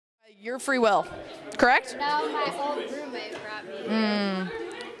Your free will, correct? No, my old roommate brought me.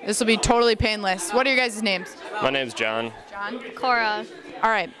 This will be totally painless. What are your guys' names? My name's John. John? Cora. All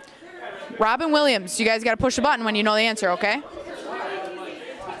right. Robin Williams, you guys got to push the button when you know the answer, okay?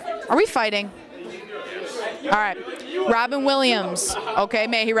 Are we fighting? All right. Robin Williams, okay,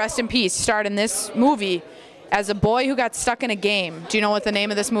 may he rest in peace, starred in this movie as a boy who got stuck in a game. Do you know what the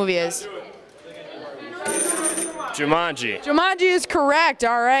name of this movie is? Jumanji. Jumanji is correct.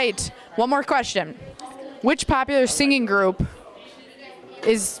 All right. One more question. Which popular singing group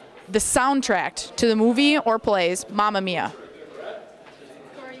is the soundtrack to the movie or plays Mamma Mia?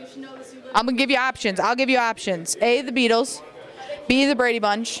 I'm going to give you options. I'll give you options. A, the Beatles. B, the Brady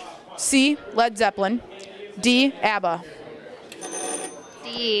Bunch. C, Led Zeppelin. D, ABBA.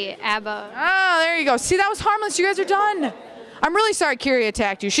 D, ABBA. Oh, there you go. See, that was harmless. You guys are done. I'm really sorry Kiri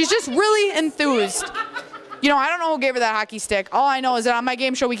attacked you. She's just really enthused. You know, I don't know who gave her that hockey stick. All I know is that on my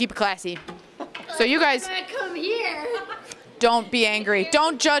game show, we keep it classy. So you guys, Come here. don't be angry.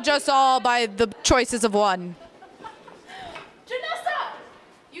 Don't judge us all by the choices of one. Janessa,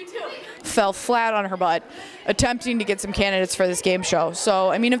 you too. Fell flat on her butt, attempting to get some candidates for this game show.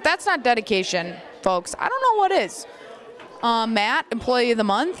 So, I mean, if that's not dedication, folks, I don't know what is. Matt, Employee of the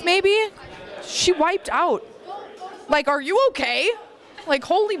Month, maybe? She wiped out. Like, are you okay? Like,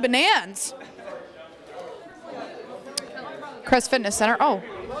 holy bananas. Crest Fitness Center. Oh.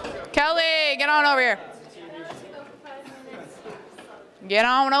 Kelly, get on over here. Get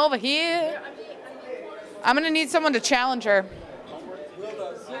on over here. I'm going to need someone to challenge her.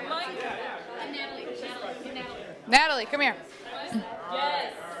 Natalie, come here.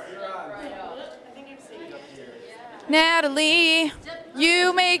 Yes. Natalie,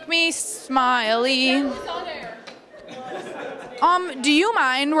 you make me smiley. Do you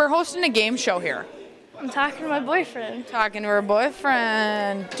mind? We're hosting a game show here. I'm talking to my boyfriend. Talking to her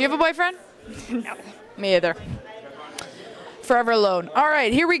boyfriend. Do you have a boyfriend? No. Me either. Forever alone. All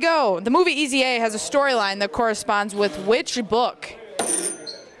right, here we go. The movie Easy A has a storyline that corresponds with which book?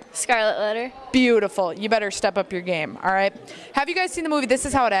 Scarlet Letter. Beautiful. You better step up your game, all right? Have you guys seen the movie This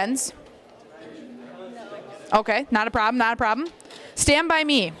Is How It Ends? Okay, not a problem, not a problem. Stand By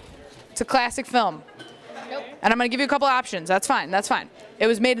Me. It's a classic film. Nope. And I'm going to give you a couple options. That's fine, that's fine. It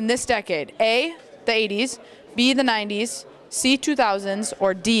was made in this decade. A, the 80s, B, the 90s, C, 2000s,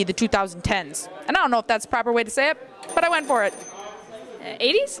 or D, the 2010s. And I don't know if that's the proper way to say it, but I went for it.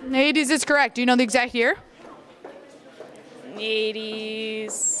 80s? 80s is correct. Do you know the exact year?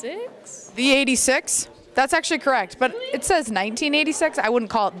 86? The 86? That's actually correct, but it says 1986. I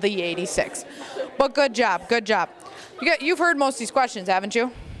wouldn't call it the 86. But good job, good job. You've heard most of these questions, haven't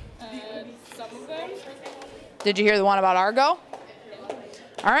you? Some of them. Did you hear the one about Argo?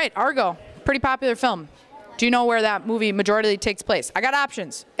 All right, Argo, pretty popular film. Do you know where that movie majority takes place? I got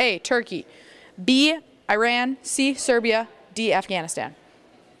options. A, Turkey. B, Iran. C, Serbia. D, Afghanistan.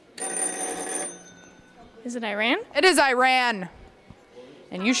 Is it Iran? It is Iran.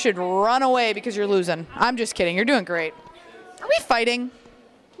 And you should run away because you're losing. I'm just kidding. You're doing great. Are we fighting?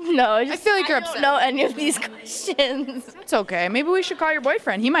 No, I feel like you're don't upset. know any of these questions. It's okay. Maybe we should call your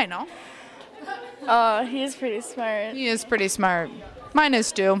boyfriend. He might know. Oh, he's pretty smart. He is pretty smart. Mine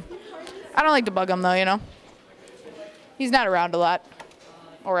is too. I don't like to bug him though, you know. He's not around a lot,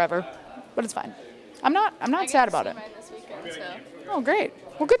 or ever, but it's fine. I'm not sad about it. This weekend, so. Oh, great.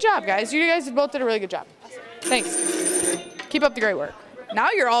 Well, good job, guys. You guys both did a really good job. Thanks. Keep up the great work.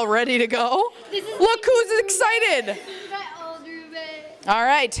 Now you're all ready to go. Look who's excited. My old roommate. All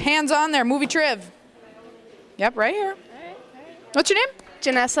right, hands on there. Movie triv. Yep, right here. What's your name?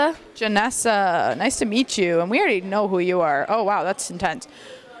 Janessa? Janessa. Nice to meet you. And we already know who you are. Oh, wow, that's intense.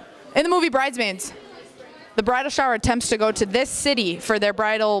 In the movie Bridesmaids, the bridal shower attempts to go to this city for their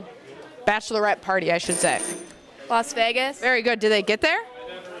bridal bachelorette party, I should say. Las Vegas? Very good. Did they get there?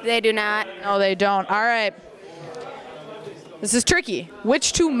 They do not. No, they don't. All right. This is tricky.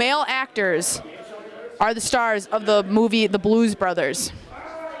 Which two male actors are the stars of the movie The Blues Brothers?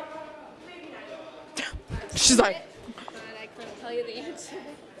 She's like, I couldn't tell you the answer.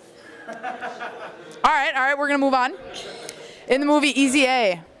 all right, we're going to move on. In the movie Easy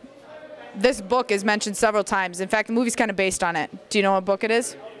A, this book is mentioned several times. In fact, the movie's kind of based on it. Do you know what book it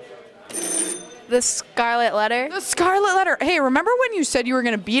is? The Scarlet Letter? The Scarlet Letter. Hey, remember when you said you were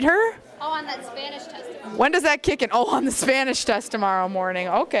going to beat her? Oh, on that Spanish test. When does that kick in? Oh, on the Spanish test tomorrow morning.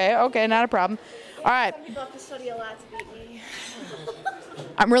 Okay, not a problem. All right. You have to study a lot to beat me.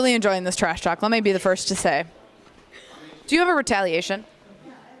 I'm really enjoying this trash talk. Let me be the first to say. Do you have a retaliation?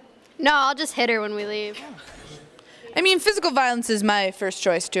 No, I'll just hit her when we leave. I mean, physical violence is my first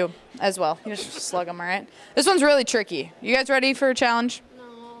choice, too, as well. You just slug them, all right? This one's really tricky. You guys ready for a challenge? No.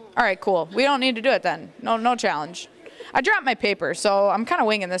 All right, cool. We don't need to do it then. No challenge. I dropped my paper, so I'm kind of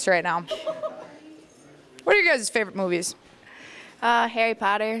winging this right now. What are your guys' favorite movies? Harry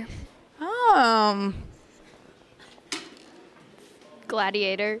Potter.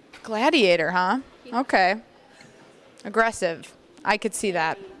 Gladiator. Gladiator, huh? Okay. Aggressive. I could see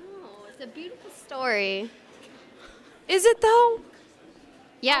that. Oh, it's a beautiful story. Is it though?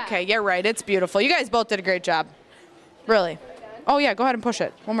 Yeah. Okay, you're right. It's beautiful. You guys both did a great job. Really. Oh yeah, go ahead and push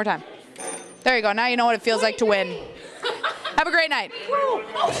it. One more time. There you go. Now you know what it feels like to win. Have a great night.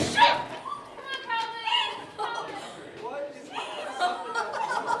 Oh, shit!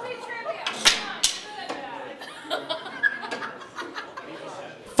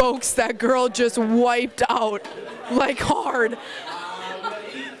 Folks, that girl just wiped out. Like hard.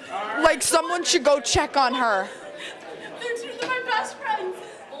 Like someone should go check on her. They're two of my best friends.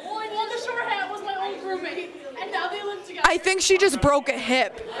 The one with the short hat was my old roommate, and now they live together. I think she just broke a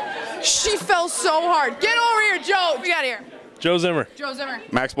hip. She fell so hard. Get over here, Joe. We got here. Joe Zimmer. Joe Zimmer.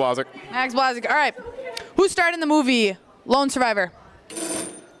 Max Blazik. Max Blazik. All right. Who starred in the movie Lone Survivor?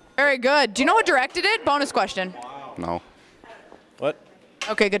 Very good. Do you know who directed it? Bonus question. No. What?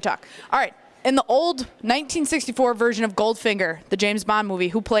 Okay, good talk. All right. In the old 1964 version of Goldfinger, the James Bond movie,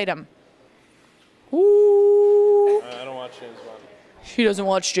 who played him? Ooh. I don't watch James Bond. She doesn't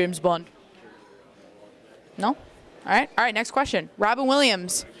watch James Bond. No? All right. All right, next question. Robin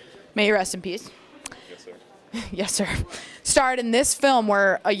Williams, may he rest in peace. Yes, sir. Yes, sir. Starred in this film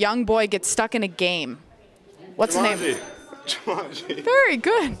where a young boy gets stuck in a game. What's the name? Jumanji. Very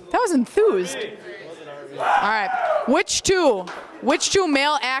good. That was enthused. All right. Which two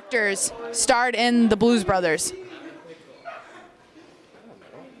male actors starred in The Blues Brothers?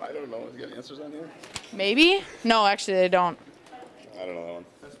 I don't know. Is there answers on here? Maybe? No, actually they don't. I don't know that one.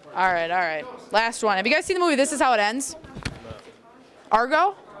 All right, all right. Last one. Have you guys seen the movie This Is How It Ends?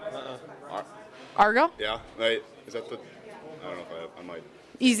 Argo? Argo? Yeah. Wait. Is that the? I don't know if I have. I might.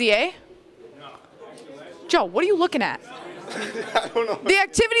 Easy A? Joe, what are you looking at? I don't know. The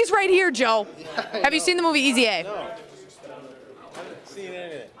activity's right here, Joe. Have you seen the movie Easy A? No. I haven't seen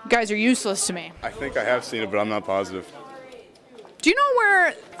anything. You guys are useless to me. I think I have seen it, but I'm not positive. Do you know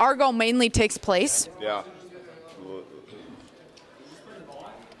where Argo mainly takes place? Yeah.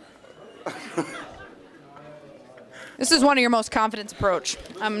 This is one of your most confident approach.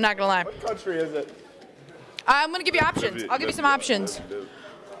 I'm not gonna lie. What country is it? I'm gonna give you options. I'll give you some options.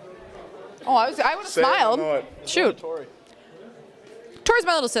 Oh, I would have smiled. Shoot. Tori's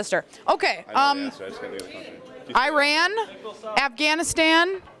my little sister. Okay. I know the answer. I just can't think of the country. Iran,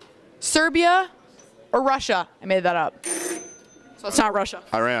 Afghanistan, Serbia, or Russia. I made that up. So it's not Russia.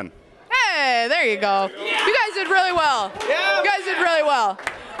 Iran. Hey, there you go. You guys did really well. You guys did really well.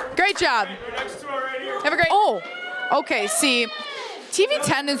 Great job. Have a great. Oh, okay. See, TV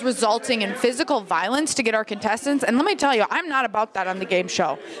 10 is resulting in physical violence to get our contestants, and let me tell you, I'm not about that on the game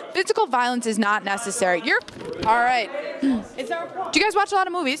show. Physical violence is not necessary. You're all right. Do you guys watch a lot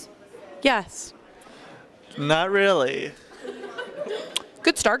of movies? Yes. Not really.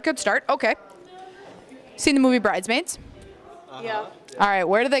 Good start. Good start. Okay. Seen the movie Bridesmaids? Yeah. All right.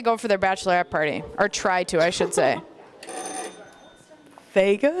 Where do they go for their bachelorette party, or try to, I should say?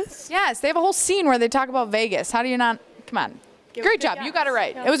 Vegas? Yes, they have a whole scene where they talk about Vegas. How do you not? Come on. Great job. You got it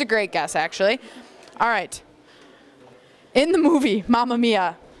right. It was a great guess, actually. All right. In the movie Mamma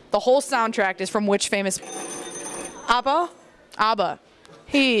Mia, the whole soundtrack is from which famous? ABBA? ABBA.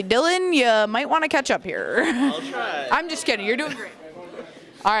 Hey, Dylan, you might want to catch up here. I'll try. I'm just kidding. You're doing great.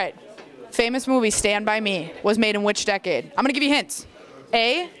 All right. Famous movie Stand By Me was made in which decade? I'm going to give you hints.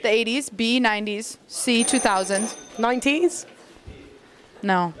 A, the 80s, B, 90s, C, 2000s. 90s?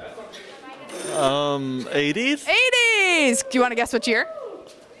 No. 80s? 80s! Do you want to guess which year?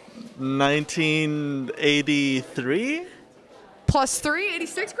 1983? Plus 3,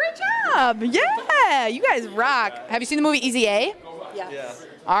 86. Great job. Yeah, you guys rock. Have you seen the movie Easy A? Yeah.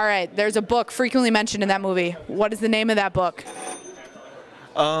 All right, there's a book frequently mentioned in that movie. What is the name of that book?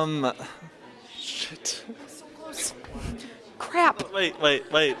 Shit. Crap. Wait.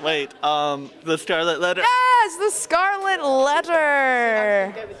 The Scarlet Letter. Yes, the Scarlet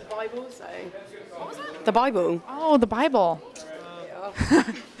Letter. Go with the Bible, so. The Bible. Oh, the Bible.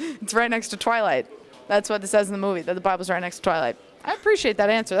 It's right next to Twilight. That's what it says in the movie, that the Bible's right next to Twilight. I appreciate that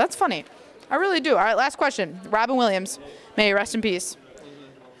answer. That's funny. I really do. All right, last question. Robin Williams, may he rest in peace,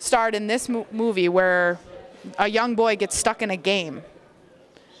 starred in this movie where a young boy gets stuck in a game.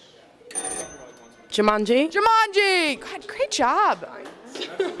 Jumanji. Jumanji! God, great job.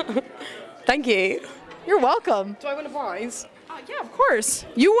 Thank you. You're welcome. Do I win a prize? Yeah, of course.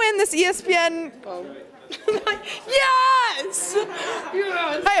 You win this ESPN Yes!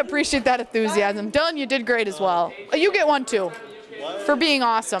 I appreciate that enthusiasm. Dylan, you did great as well. You get one too. For being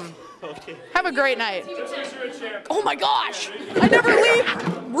awesome. Okay. Have a great night. Oh my gosh! I never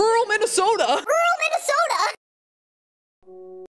leave rural Minnesota.